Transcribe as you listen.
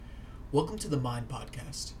Welcome to the MIND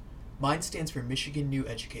podcast. MIND stands for Michigan New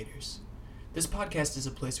Educators. This podcast is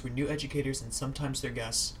a place where new educators and sometimes their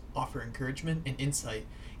guests offer encouragement and insight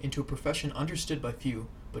into a profession understood by few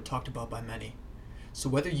but talked about by many. So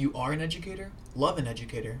whether you are an educator, love an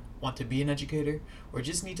educator, want to be an educator, or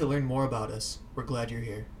just need to learn more about us, we're glad you're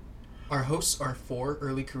here. Our hosts are 4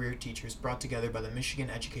 early career teachers brought together by the Michigan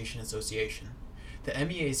Education Association. The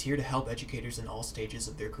MEA is here to help educators in all stages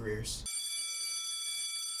of their careers.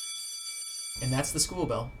 And that's the school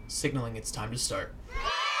bell, signaling it's time to start.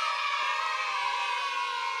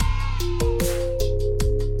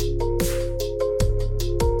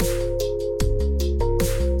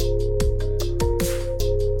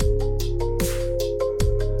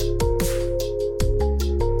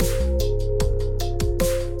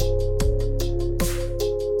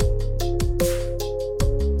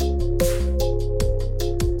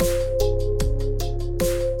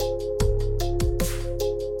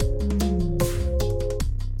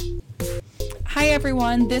 Hi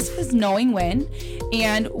everyone, this is Knowing When,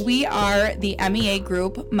 and we are the MEA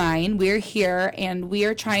group MIND. We're here and we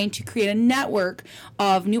are trying to create a network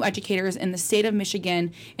of new educators in the state of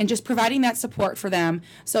Michigan and just providing that support for them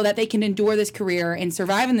so that they can endure this career and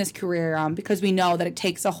survive in this career because we know that it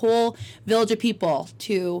takes a whole village of people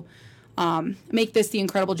to make this the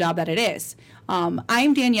incredible job that it is.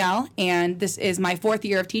 I'm Danielle, and this is my 4th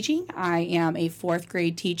year of teaching. I am a 4th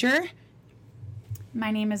grade teacher. My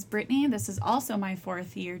name is Brittany. This is also my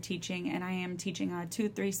 4th year teaching, and I am teaching a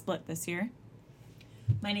 2-3 split this year.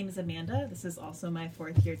 My name is Amanda. This is also my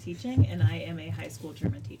 4th year teaching, and I am a high school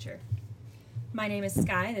German teacher. My name is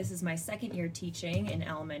Sky. This is my 2nd year teaching in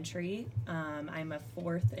elementary. I'm a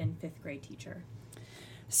 4th and 5th grade teacher.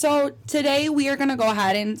 So today we are going to go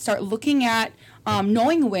ahead and start looking at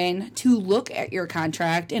knowing when to look at your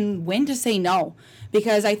contract and when to say no.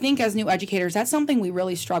 Because I think as new educators, that's something we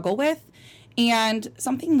really struggle with. And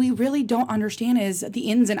something we really don't understand is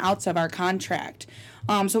the ins and outs of our contract.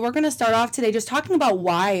 So we're going to start off today just talking about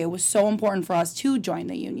why it was so important for us to join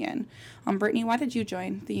the union. Brittany, why did you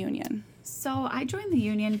join the union? So I joined the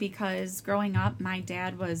union because growing up, my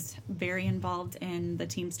dad was very involved in the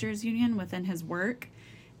Teamsters Union within his work.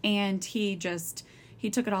 And he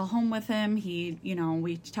took it all home with him.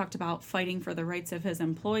 We talked about fighting for the rights of his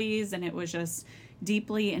employees, and it was just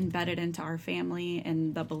deeply embedded into our family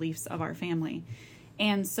and the beliefs of our family.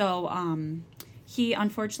 And so he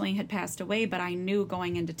unfortunately had passed away, but I knew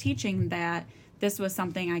going into teaching that this was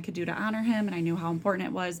something I could do to honor him, and I knew how important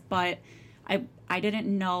it was, but I didn't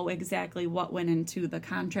know exactly what went into the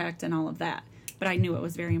contract and all of that, but I knew it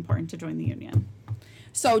was very important to join the union.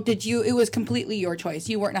 So it was completely your choice.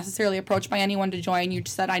 You weren't necessarily approached by anyone to join. You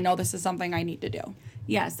just said, I know this is something I need to do.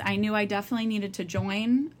 Yes, I knew I definitely needed to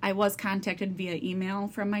join. I was contacted via email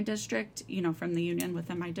from my district, from the union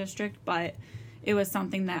within my district, but it was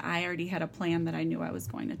something that I already had a plan that I knew I was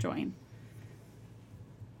going to join.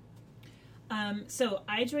 So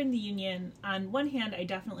I joined the union. On one hand, I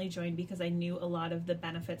definitely joined because I knew a lot of the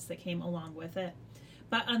benefits that came along with it.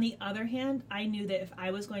 But on the other hand, I knew that if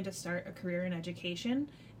I was going to start a career in education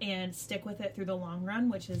and stick with it through the long run,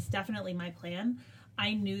 which is definitely my plan,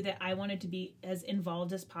 I knew that I wanted to be as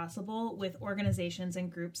involved as possible with organizations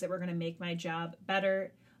and groups that were going to make my job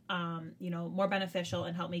better, more beneficial,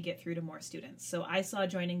 and help me get through to more students. So I saw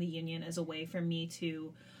joining the union as a way for me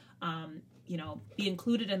to, be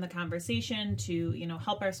included in the conversation, to,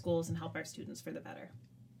 help our schools and help our students for the better.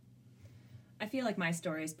 I feel like my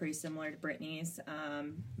story is pretty similar to Brittany's.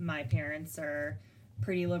 My parents are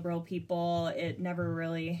pretty liberal people. It never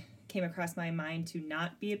really came across my mind to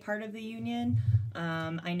not be a part of the union.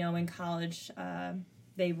 I know in college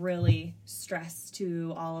they really stress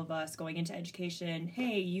to all of us going into education,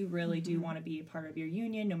 hey, you really do want to be a part of your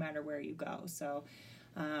union no matter where you go. So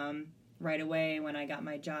right away when I got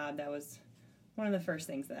my job, that was one of the first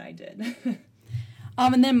things that I did.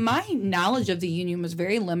 And then my knowledge of the union was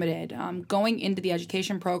very limited. Going into the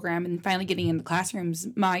education program and finally getting into classrooms,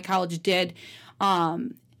 my college did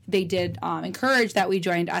encourage that we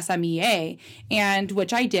joined SMEA, and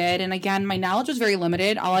which I did. And again, my knowledge was very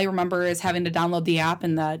limited. All I remember is having to download the app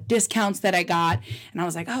and the discounts that I got. And I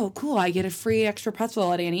was like, oh, cool, I get a free extra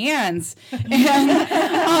pretzel at Annie Ann's.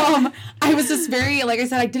 And I was just very, like I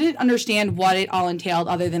said, I didn't understand what it all entailed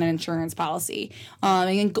other than an insurance policy.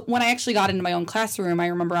 And when I actually got into my own classroom, I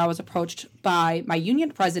remember I was approached by my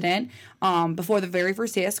union president before the very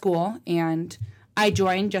first day of school. And I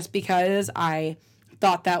joined just because I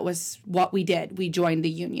thought that was what we did. We joined the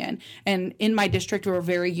union. And in my district, we're a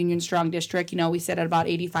very union strong district. We sit at about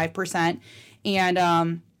 85%.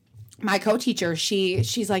 And my co-teacher,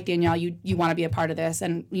 she's like, Danielle, you want to be a part of this.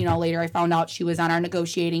 And, later I found out she was on our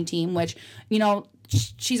negotiating team, which,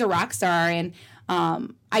 she's a rock star. And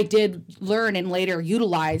I did learn and later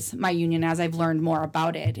utilize my union as I've learned more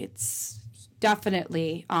about it. It's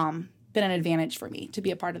definitely been an advantage for me to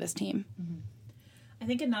be a part of this team. Mm-hmm. I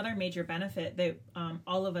think another major benefit that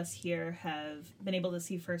all of us here have been able to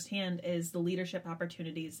see firsthand is the leadership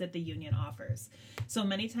opportunities that the union offers. So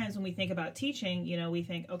many times when we think about teaching, we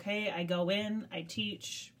think, okay, I go in, I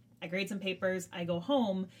teach, I grade some papers, I go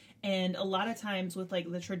home. And a lot of times with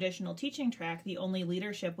like the traditional teaching track, the only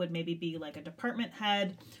leadership would maybe be like a department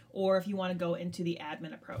head, or if you want to go into the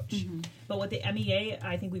admin approach. Mm-hmm. But what the MEA,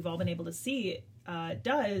 I think we've all been able to see,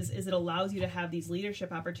 does is it allows you to have these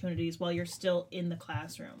leadership opportunities while you're still in the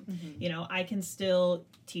classroom. Mm-hmm. I can still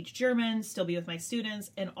teach German, still be with my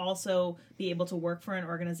students, and also be able to work for an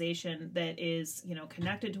organization that is,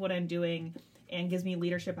 connected to what I'm doing and gives me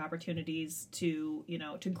leadership opportunities to,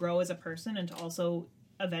 to grow as a person and to also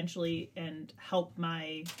eventually and help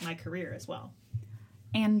my career as well.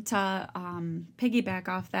 And to piggyback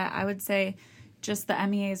off that, I would say just the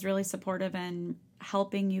MEA is really supportive in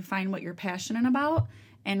helping you find what you're passionate about.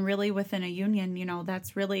 And really within a union,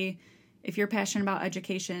 that's really, if you're passionate about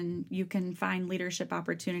education, you can find leadership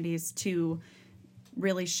opportunities to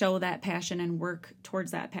really show that passion and work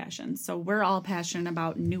towards that passion. So we're all passionate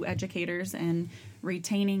about new educators and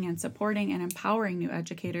retaining and supporting and empowering new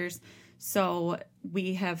educators. So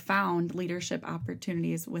we have found leadership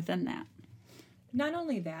opportunities within that. Not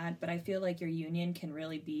only that, but I feel like your union can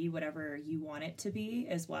really be whatever you want it to be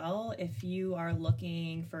as well. If you are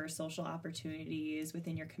looking for social opportunities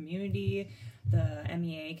within your community, the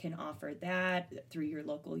MEA can offer that through your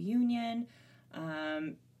local union.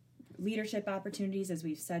 Leadership opportunities, as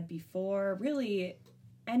we've said before, really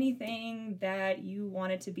anything that you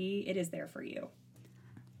want it to be, it is there for you.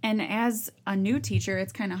 And as a new teacher,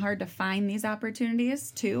 it's kind of hard to find these opportunities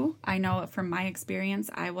too. I know from my experience,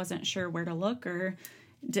 I wasn't sure where to look or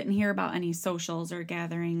didn't hear about any socials or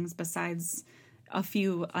gatherings besides a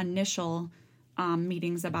few initial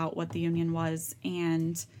meetings about what the union was.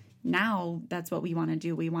 And now that's what we want to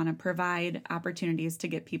do. We want to provide opportunities to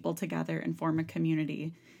get people together and form a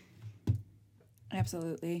community.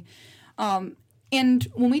 Absolutely. And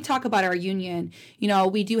when we talk about our union,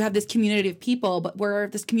 we do have this community of people, but we're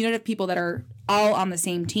this community of people that are all on the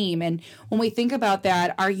same team. And when we think about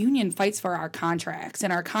that, our union fights for our contracts,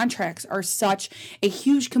 and our contracts are such a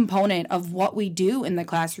huge component of what we do in the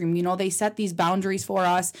classroom. They set these boundaries for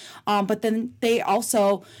us, but then they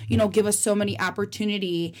also, give us so many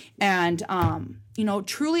opportunity and,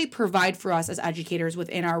 truly provide for us as educators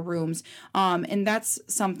within our rooms. And that's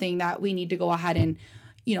something that we need to go ahead and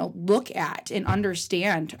look at and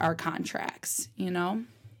understand our contracts,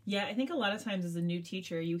 Yeah, I think a lot of times as a new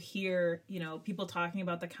teacher, you hear, people talking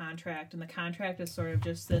about the contract, and the contract is sort of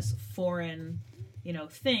just this foreign,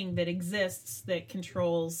 thing that exists that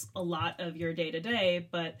controls a lot of your day-to-day.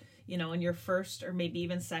 But, in your first or maybe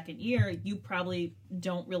even second year, you probably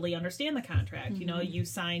don't really understand the contract. Mm-hmm. You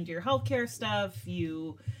signed your healthcare stuff,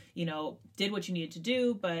 you did what you needed to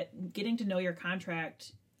do, but getting to know your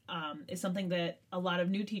contract is something that a lot of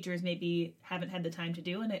new teachers maybe haven't had the time to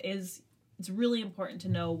do, and it's really important to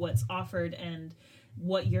know what's offered and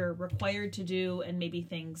what you're required to do, and maybe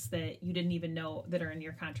things that you didn't even know that are in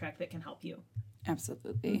your contract that can help you.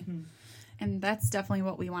 Absolutely. Mm-hmm. And that's definitely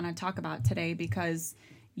what we want to talk about today, because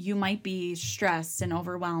you might be stressed and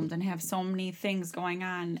overwhelmed and have so many things going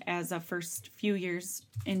on as a first few years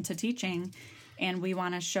into teaching, and we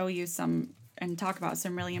want to show you and talk about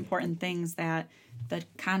some really important things that the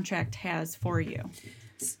contract has for you.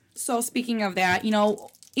 So speaking of that,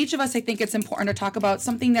 each of us, I think it's important to talk about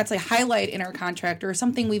something that's a highlight in our contract or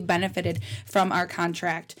something we've benefited from our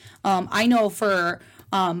contract. I know for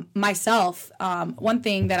myself, one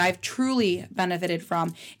thing that I've truly benefited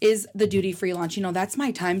from is the duty-free lunch. That's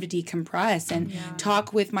my time to decompress and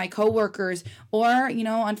talk with my coworkers. Or,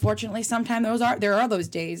 unfortunately, sometimes there are those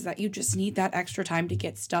days that you just need that extra time to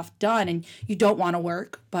get stuff done, and you don't want to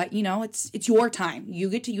work, but it's your time. You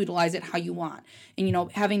get to utilize it how you want,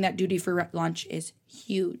 and having that duty-free lunch is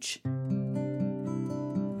huge.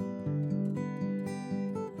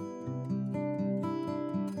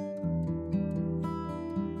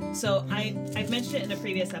 So I've mentioned it in a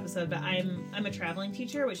previous episode, but I'm a traveling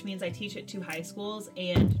teacher, which means I teach at 2 high schools,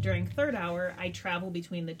 and during third hour, I travel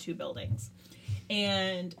between the 2 buildings.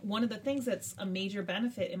 And one of the things that's a major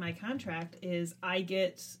benefit in my contract is I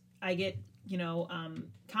get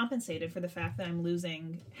compensated for the fact that I'm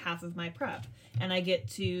losing half of my prep, and I get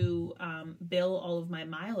to bill all of my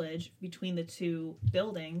mileage between the 2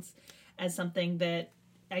 buildings as something that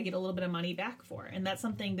I get a little bit of money back for. And that's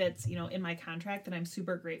something that's, in my contract that I'm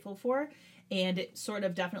super grateful for. And it sort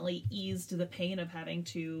of definitely eased the pain of having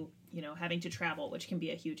to travel, which can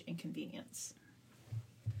be a huge inconvenience.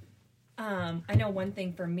 I know one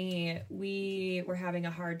thing for me, we were having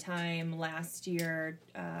a hard time last year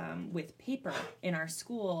with paper in our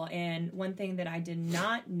school. And one thing that I did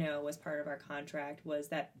not know as part of our contract was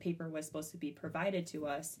that paper was supposed to be provided to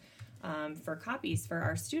us for copies for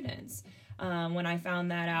our students. When I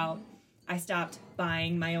found that out, I stopped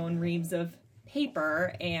buying my own reams of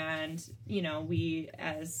paper, and, we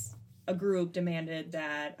as a group demanded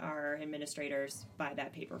that our administrators buy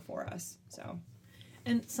that paper for us. So.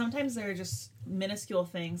 And sometimes there are just minuscule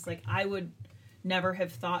things. Like, I would never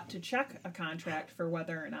have thought to check a contract for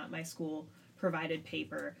whether or not my school provided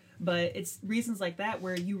paper. But it's reasons like that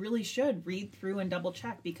where you really should read through and double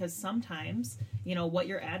check, because sometimes, what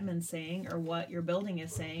your admin's saying or what your building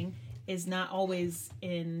is saying is not always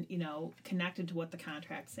connected to what the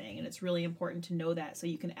contract's saying. And it's really important to know that so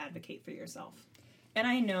you can advocate for yourself. And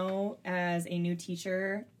I know as a new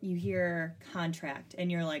teacher, you hear contract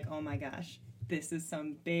and you're like, oh my gosh, this is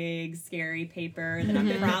some big, scary paper that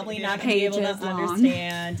I'm probably not going to be able to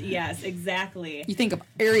understand. Yes, exactly. You think of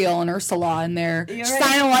Ariel and Ursula and they're You're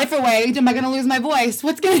signing life away. Am I going to lose my voice?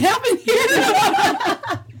 What's going to happen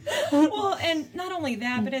here? Well, and not only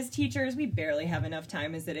that, but as teachers, we barely have enough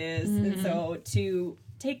time as it is. And so to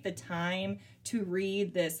take the time to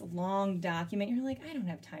read this long document, you're like, I don't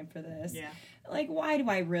have time for this. Yeah. Like, why do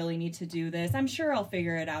I really need to do this? I'm sure I'll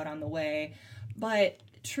figure it out on the way. But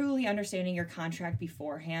truly understanding your contract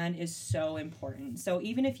beforehand is so important. So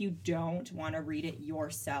even if you don't want to read it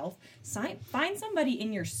yourself, find somebody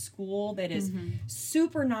in your school that is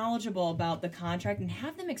super knowledgeable about the contract and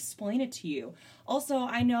have them explain it to you. Also,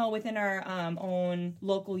 I know within our own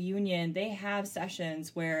local union, they have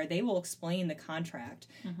sessions where they will explain the contract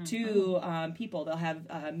to people. They'll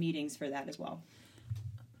have meetings for that as well.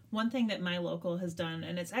 One thing that my local has done,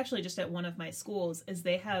 and it's actually just at one of my schools, is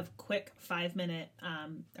they have quick 5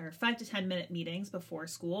 to 10 minute meetings before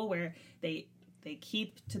school where they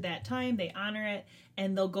keep to that time, they honor it,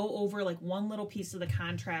 and they'll go over like one little piece of the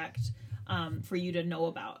contract for you to know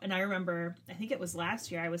about. And I remember, I think it was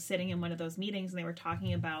last year, I was sitting in one of those meetings and they were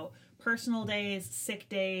talking about personal days, sick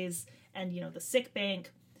days, and the sick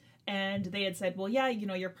bank. And they had said, well, yeah,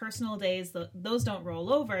 your personal days, those don't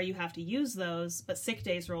roll over. You have to use those, but sick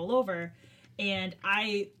days roll over. And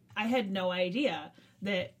I had no idea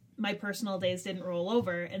that my personal days didn't roll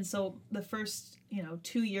over. And so the first,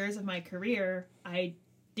 2 years of my career, I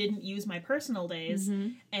didn't use my personal days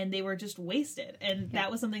and they were just wasted. And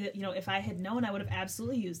that was something that, if I had known, I would have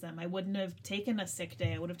absolutely used them. I wouldn't have taken a sick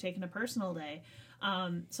day. I would have taken a personal day.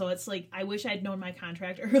 So it's like, I wish I'd known my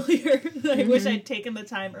contract earlier. I wish I'd taken the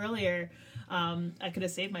time earlier. I could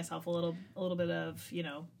have saved myself a little bit of,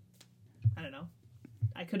 I don't know.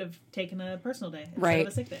 I could have taken a personal day instead of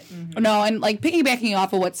a sick day. No, and like piggybacking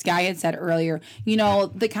off of what Sky had said earlier,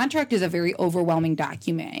 the contract is a very overwhelming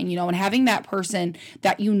document. And, and having that person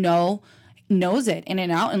that knows it in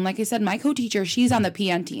and out. And like I said, my co-teacher, she's on the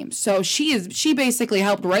PN team. So she basically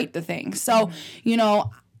helped write the thing. So,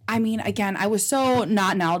 I mean, again, I was so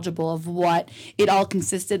not knowledgeable of what it all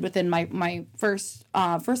consisted within my first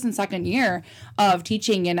and second year of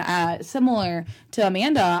teaching. And similar to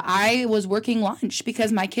Amanda, I was working lunch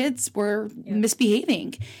because my kids were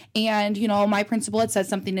misbehaving. And, my principal had said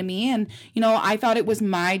something to me and, I thought it was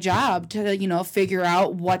my job to, figure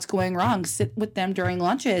out what's going wrong, sit with them during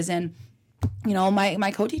lunches. And,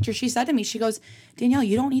 my co-teacher, she said to me, she goes, Danielle,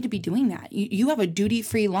 you don't need to be doing that. You have a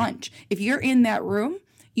duty-free lunch. If you're in that room,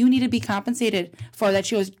 you need to be compensated for that.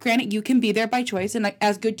 She goes, granted, you can be there by choice. And like,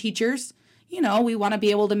 as good teachers, we want to be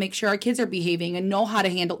able to make sure our kids are behaving and know how to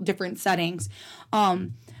handle different settings.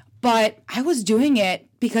 But I was doing it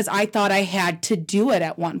because I thought I had to do it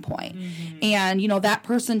at one point. And, that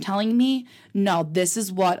person telling me, no, this is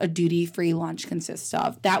what a duty-free lunch consists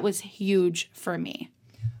of. That was huge for me.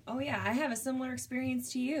 Oh, yeah. I have a similar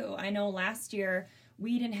experience to you. I know last year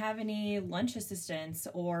we didn't have any lunch assistants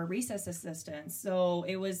or recess assistants. So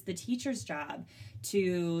it was the teacher's job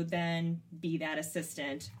to then be that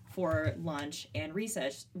assistant for lunch and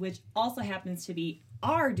recess, which also happens to be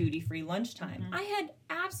our duty-free lunchtime. I had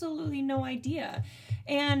absolutely no idea.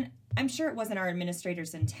 And I'm sure it wasn't our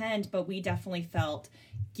administrator's intent, but we definitely felt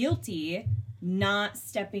guilty not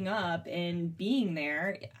stepping up and being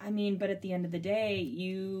there. I mean, but at the end of the day,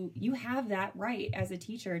 you have that right as a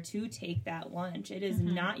teacher to take that lunch. It is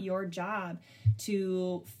not your job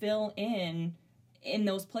to fill in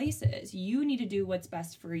those places. You need to do what's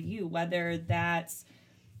best for you, whether that's,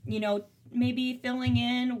 maybe filling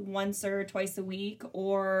in once or twice a week,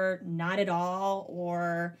 or not at all,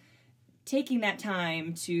 or taking that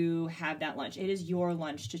time to have that lunch. It is your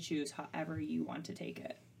lunch to choose however you want to take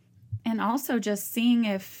it. And also just seeing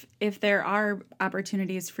if there are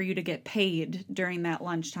opportunities for you to get paid during that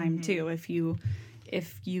lunchtime too. If you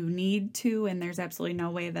need to, and there's absolutely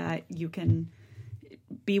no way that you can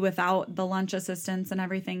be without the lunch assistance and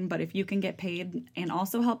everything, but if you can get paid and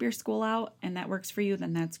also help your school out and that works for you,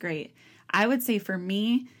 then that's great. I would say for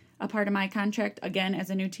me, a part of my contract, again, as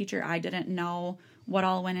a new teacher, I didn't know what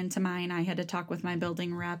all went into mine. I had to talk with my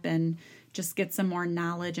building rep and just get some more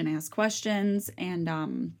knowledge and ask questions.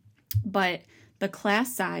 And but the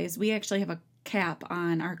class size, we actually have a cap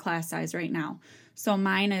on our class size right now. So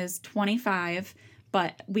mine is 25,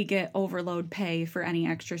 but we get overload pay for any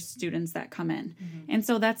extra students that come in. And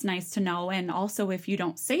so that's nice to know. And also if you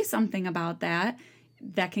don't say something about that,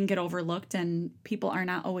 that can get overlooked and people are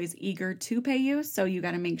not always eager to pay you. So you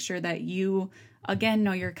got to make sure that you, again,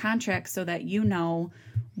 know your contract so that you know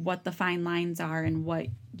what the fine lines are and what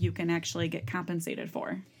you can actually get compensated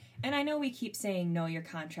for. And I know we keep saying, know your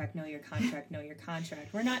contract, know your contract, know your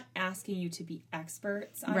contract. We're not asking you to be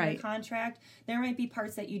experts on your contract. There might be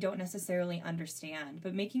parts that you don't necessarily understand,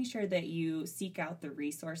 but making sure that you seek out the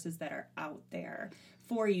resources that are out there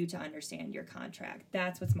for you to understand your contract.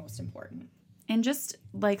 That's what's most important. And just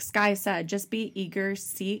like Sky said, just be eager,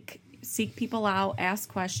 seek people out, ask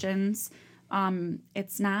questions.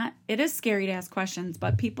 It is scary to ask questions,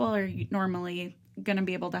 but people are normally going to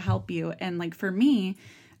be able to help you. And like for me,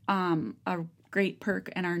 a great perk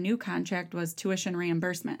in our new contract was tuition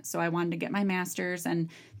reimbursement. So I wanted to get my master's and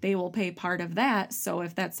they will pay part of that. So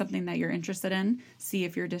if that's something that you're interested in, see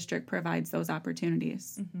if your district provides those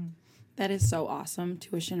opportunities. That is so awesome.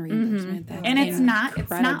 Tuition reimbursement. That's And it's not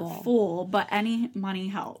full, but any money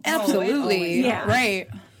helps. Absolutely. Yeah. Right.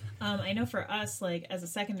 I know for us, like as a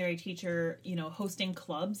secondary teacher, hosting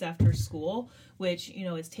clubs after school, which,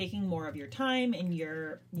 is taking more of your time and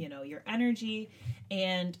your energy.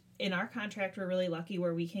 And in our contract, we're really lucky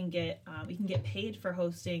where we can get paid for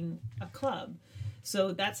hosting a club.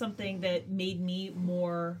 So that's something that made me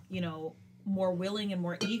more willing and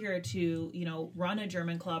more eager to, run a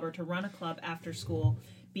German club or to run a club after school,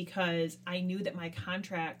 because I knew that my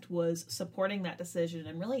contract was supporting that decision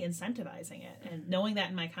and really incentivizing it. And knowing that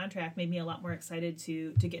in my contract made me a lot more excited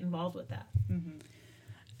to get involved with that.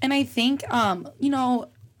 And I think,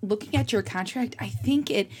 looking at your contract, I think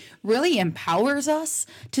it really empowers us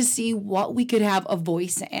to see what we could have a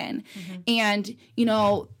voice in. And,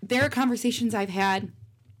 there are conversations I've had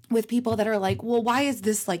with people that are like, well, why is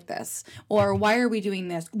this like this? Or why are we doing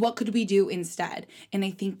this? What could we do instead? And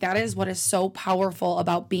I think that is what is so powerful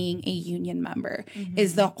about being a union member,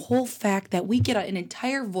 is the whole fact that we get an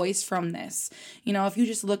entire voice from this. If you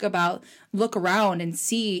just look around and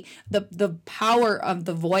see the power of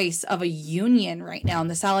the voice of a union right now and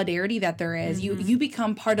the solidarity that there is, you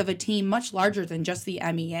become part of a team much larger than just the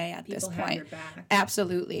MEA at this point. Have your back.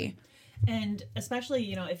 Absolutely. And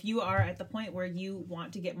especially, if you are at the point where you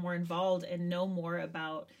want to get more involved and know more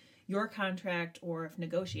about your contract, or if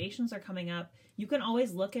negotiations are coming up, you can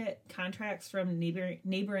always look at contracts from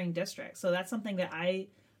neighboring districts. So that's something that I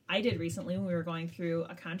did recently when we were going through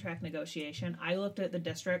a contract negotiation. I looked at the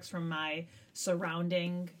districts from my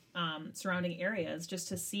surrounding areas just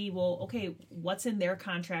to see, well, okay, what's in their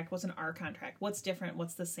contract? What's in our contract? What's different?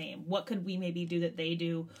 What's the same? What could we maybe do that they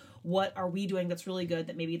do? What are we doing that's really good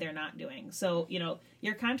that maybe they're not doing? So,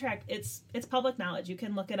 your contract, it's public knowledge. You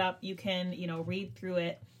can look it up. You can, read through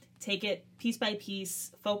it, take it piece by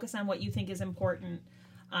piece, focus on what you think is important,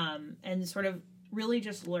 and sort of really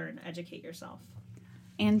just learn, educate yourself.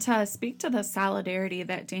 And to speak to the solidarity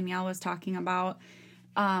that Danielle was talking about,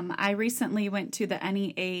 I recently went to the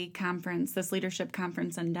NEA conference, this leadership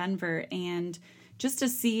conference in Denver, and just to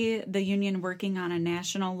see the union working on a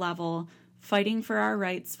national level, fighting for our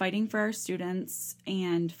rights, fighting for our students,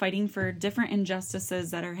 and fighting for different injustices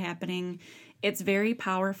that are happening, it's very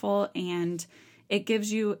powerful, and it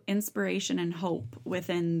gives you inspiration and hope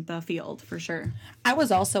within the field, for sure. I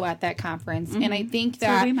was also at that conference, and I think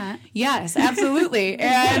that... So we met. Yes, absolutely.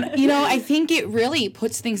 And, I think it really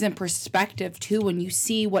puts things in perspective, too, when you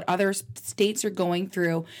see what other states are going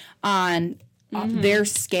through on their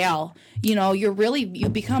scale. You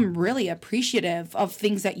become really appreciative of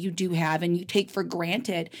things that you do have and you take for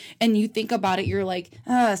granted, and you think about it, you're like,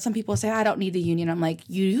 some people say, I don't need the union. I'm like,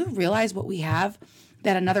 you realize what we have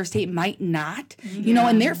that another state might not,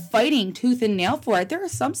 and they're fighting tooth and nail for it. There are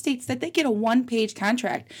some states that they get a 1-page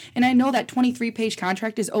contract, and I know that 23-page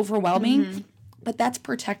contract is overwhelming, but that's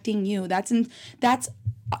protecting you. That's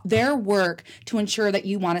their work to ensure that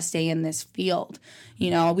you want to stay in this field.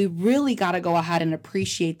 You know, we really got to go ahead and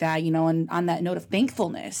appreciate that, you know, and on that note of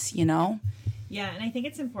thankfulness, you know. Yeah, and I think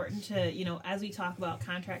it's important to, you know, as we talk about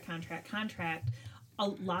contract, a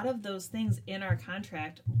lot of those things in our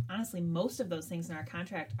contract, honestly, most of those things in our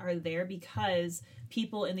contract are there because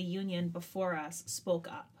people in the union before us spoke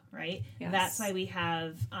up, right? Yes. That's why we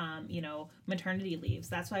have, you know, maternity leaves.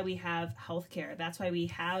 That's why we have health care. That's why we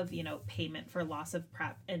have, you know, payment for loss of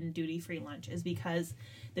prep and duty-free lunch, is because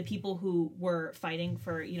the people who were fighting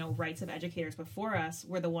for, you know, rights of educators before us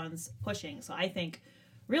were the ones pushing. So I think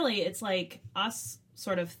really it's like us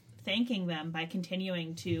sort of thanking them by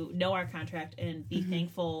continuing to know our contract and be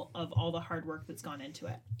thankful of all the hard work that's gone into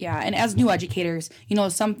it. Yeah, and as new educators, you know,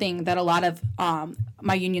 something that a lot of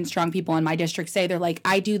my Union Strong people in my district say, they're like,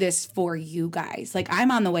 I do this for you guys. Like,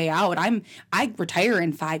 I'm on the way out. I retire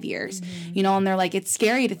in 5 years, you know, and they're like, it's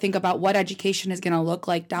scary to think about what education is going to look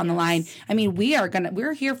like down the line. I mean,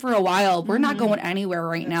 we're here for a while. We're not going anywhere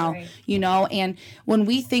right now, you know, and when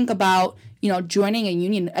we think about, you know, joining a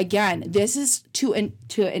union, again, this is to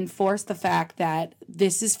enforce the fact that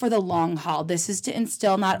this is for the long haul. This is to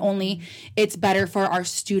instill not only it's better for our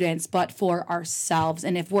students, but for ourselves.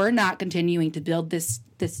 And if we're not continuing to build this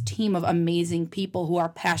team of amazing people who are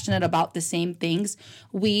passionate about the same things,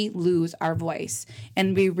 we lose our voice.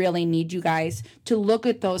 And we really need you guys to look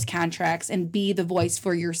at those contracts and be the voice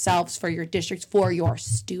for yourselves, for your districts, for your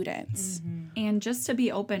students. And just to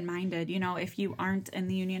be open-minded, you know, if you aren't in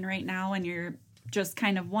the union right now and you're just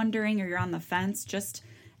kind of wondering or you're on the fence, just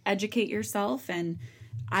educate yourself. And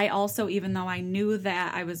I also, even though I knew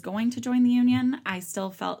that I was going to join the union, I still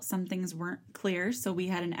felt some things weren't clear. So we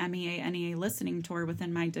had an MEA-NEA listening tour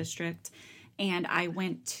within my district, and I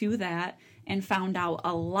went to that and found out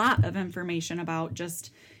a lot of information about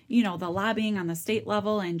just, you know, the lobbying on the state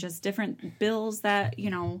level and just different bills that, you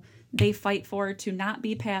know, they fight for to not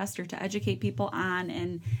be passed or to educate people on.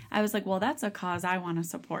 And I was like, well, that's a cause I want to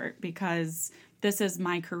support, because this is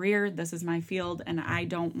my career, this is my field, and I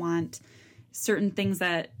don't want certain things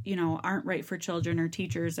that, you know, aren't right for children or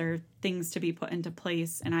teachers or things to be put into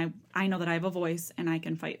place. And I know that I have a voice and I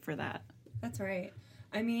can fight for that. That's right.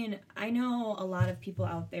 I mean, I know a lot of people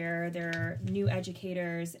out there, they're new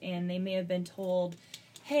educators, and they may have been told,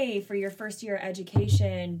 hey, for your first year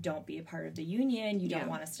education, don't be a part of the union. You don't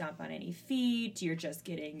want to stomp on any feet. You're just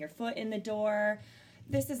getting your foot in the door.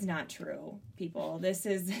 This is not true, people.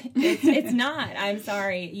 It's not. I'm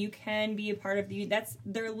sorry. You can be a part of the union.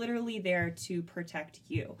 They're literally there to protect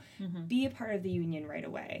you. Be a part of the union right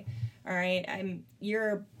away. All right?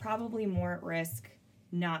 You're probably more at risk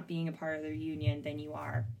not being a part of the union than you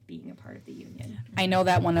are being a part of the union. I know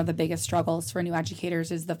that one of the biggest struggles for new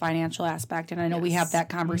educators is the financial aspect, and I know we have that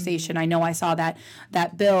conversation. I know I saw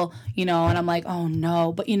that bill, you know, and I'm like, oh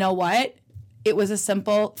no. But you know what? It was a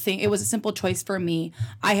simple thing. It was a simple choice for me.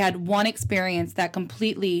 I had one experience that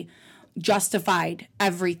completely justified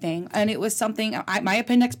everything, and it was something. My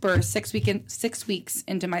appendix burst 6 weeks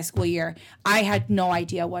into my school year. I had no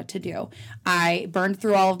idea what to do. I burned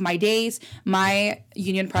through all of my days. My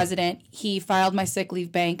union president, he filed my sick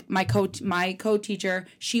leave bank. My co-teacher,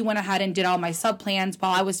 she went ahead and did all my sub plans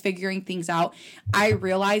while I was figuring things out. I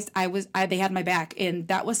realized they had my back, and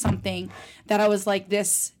that was something that I was like,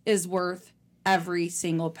 this is worth every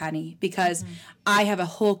single penny, because I have a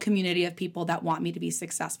whole community of people that want me to be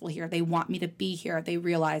successful here. They want me to be here. They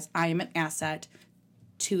realize I am an asset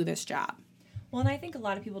to this job. Well, and I think a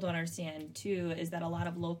lot of people don't understand, too, is that a lot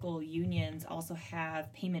of local unions also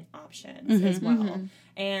have payment options as well.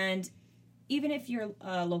 And even if your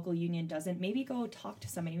local union doesn't, maybe go talk to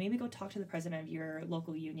somebody. Maybe go talk to the president of your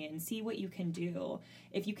local union. See what you can do.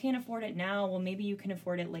 If you can't afford it now, well, maybe you can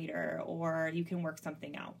afford it later, or you can work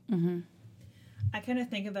something out. I kind of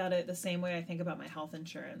think about it the same way I think about my health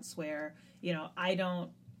insurance, where, you know, I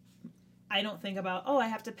don't think about, I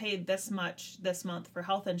have to pay this much this month for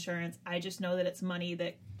health insurance. I just know that it's money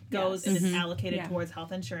that goes and is allocated towards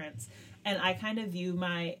health insurance. And I kind of view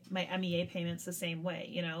my MEA payments the same way.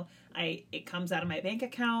 You know, it comes out of my bank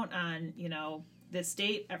account on, you know, this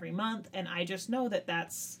date every month, and I just know that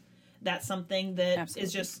that's something that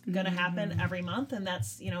is just going to happen every month. And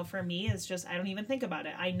that's, you know, for me, it's just, I don't even think about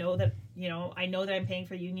it. I know that I'm paying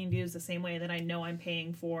for union dues the same way that I know I'm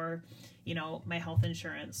paying for, you know, my health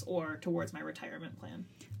insurance or towards my retirement plan.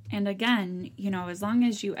 And again, you know, as long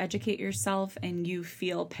as you educate yourself and you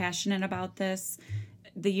feel passionate about this,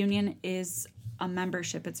 the union is a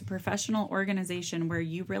membership. It's a professional organization where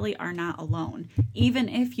you really are not alone. Even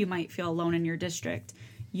if you might feel alone in your district,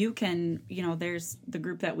 you can, you know, there's the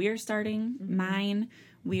group that we are starting, mine.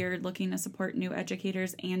 We are looking to support new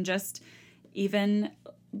educators, and just Even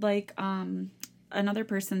like another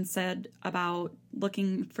person said about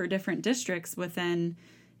looking for different districts within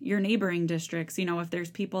your neighboring districts. You know, if there's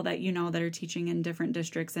people that you know that are teaching in different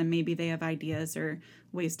districts and maybe they have ideas or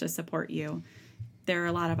ways to support you, there are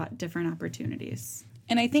a lot of different opportunities.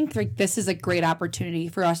 And I think like this is a great opportunity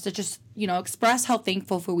for us to just, you know, express how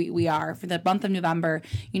thankful for we are for the month of November,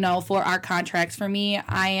 you know, for our contracts. For me,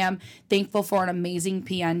 I am thankful for an amazing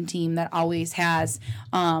PN team that always has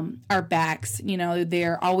our backs. You know,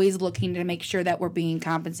 they're always looking to make sure that we're being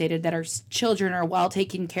compensated, that our children are well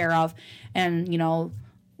taken care of. And, you know,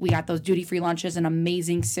 we got those duty-free lunches, an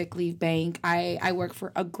amazing sick leave bank. I work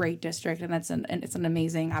for a great district, and it's an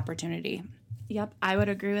amazing opportunity. Yep, I would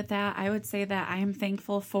agree with that. I would say that I am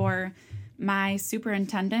thankful for my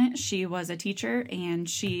superintendent. She was a teacher, and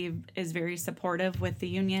she is very supportive with the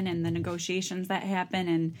union and the negotiations that happen.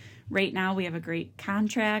 And right now we have a great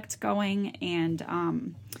contract going, and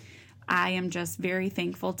I am just very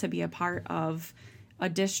thankful to be a part of a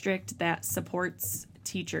district that supports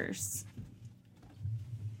teachers.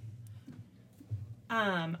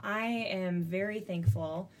 I am very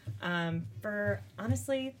thankful for,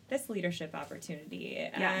 honestly, this leadership opportunity.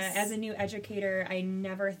 Yes. As a new educator, I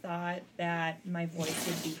never thought that my voice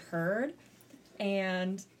would be heard.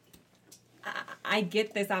 And I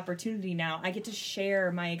get this opportunity now. I get to share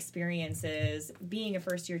my experiences being a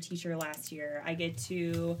first-year teacher last year. I get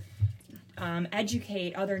to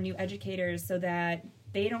educate other new educators so that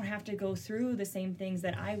they don't have to go through the same things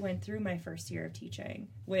that I went through my first year of teaching,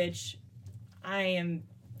 which I am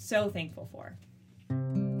so thankful for.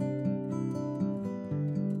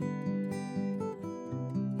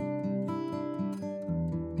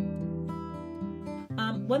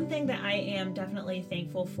 One thing that I am definitely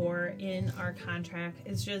thankful for in our contract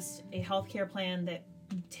is just a healthcare plan that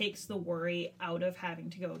takes the worry out of having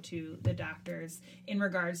to go to the doctors in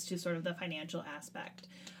regards to sort of the financial aspect.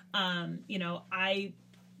 You know,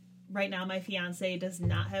 right now my fiance does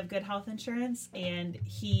not have good health insurance, and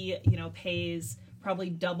he, you know, pays probably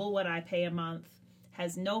double what I pay a month,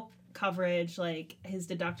 has no coverage, like his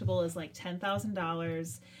deductible is like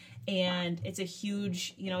 $10,000, and it's a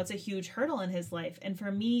huge hurdle in his life. And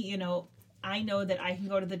for me, you know, I know that I can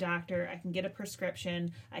go to the doctor, I can get a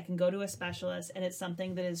prescription, I can go to a specialist, and it's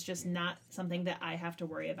something that is just not something that I have to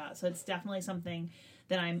worry about. So it's definitely something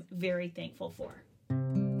that I'm very thankful for.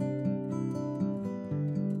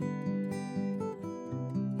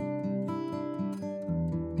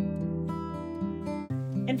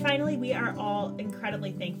 And finally, we are all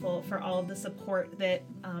incredibly thankful for all of the support that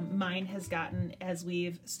Mind has gotten as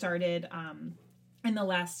we've started in the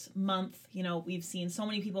last month. You know, we've seen so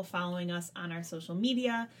many people following us on our social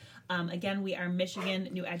media. Again, we are Michigan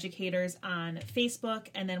New Educators on Facebook,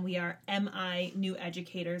 and then we are MI New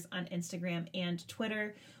Educators on Instagram and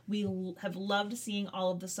Twitter. We have loved seeing all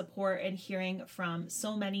of the support and hearing from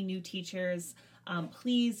so many new teachers.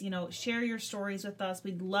 Please, you know, share your stories with us.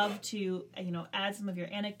 We'd love to, you know, add some of your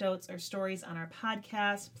anecdotes or stories on our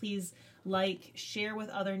podcast. Please share with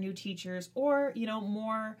other new teachers or, you know,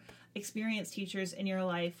 more experienced teachers in your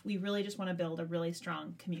life. We really just want to build a really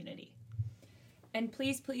strong community. And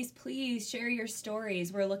please, please, please share your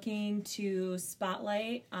stories. We're looking to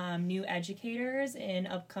spotlight new educators in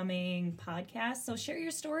upcoming podcasts. So share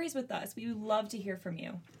your stories with us. We would love to hear from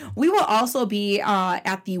you. We will also be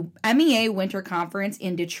at the MEA Winter Conference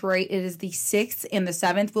in Detroit. It is the 6th and the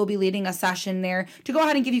 7th. We'll be leading a session there to go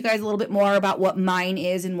ahead and give you guys a little bit more about what Mine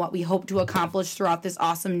is and what we hope to accomplish throughout this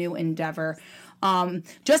awesome new endeavor.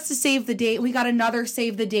 Just to save the date, we got another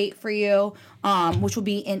save the date for you, which will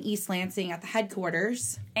be in East Lansing at the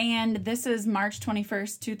headquarters. And this is March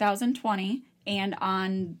 21st, 2020. And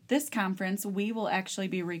on this conference, we will actually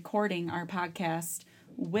be recording our podcast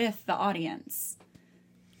with the audience.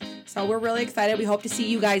 So we're really excited. We hope to see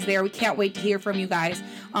you guys there. We can't wait to hear from you guys.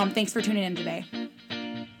 Thanks for tuning in today.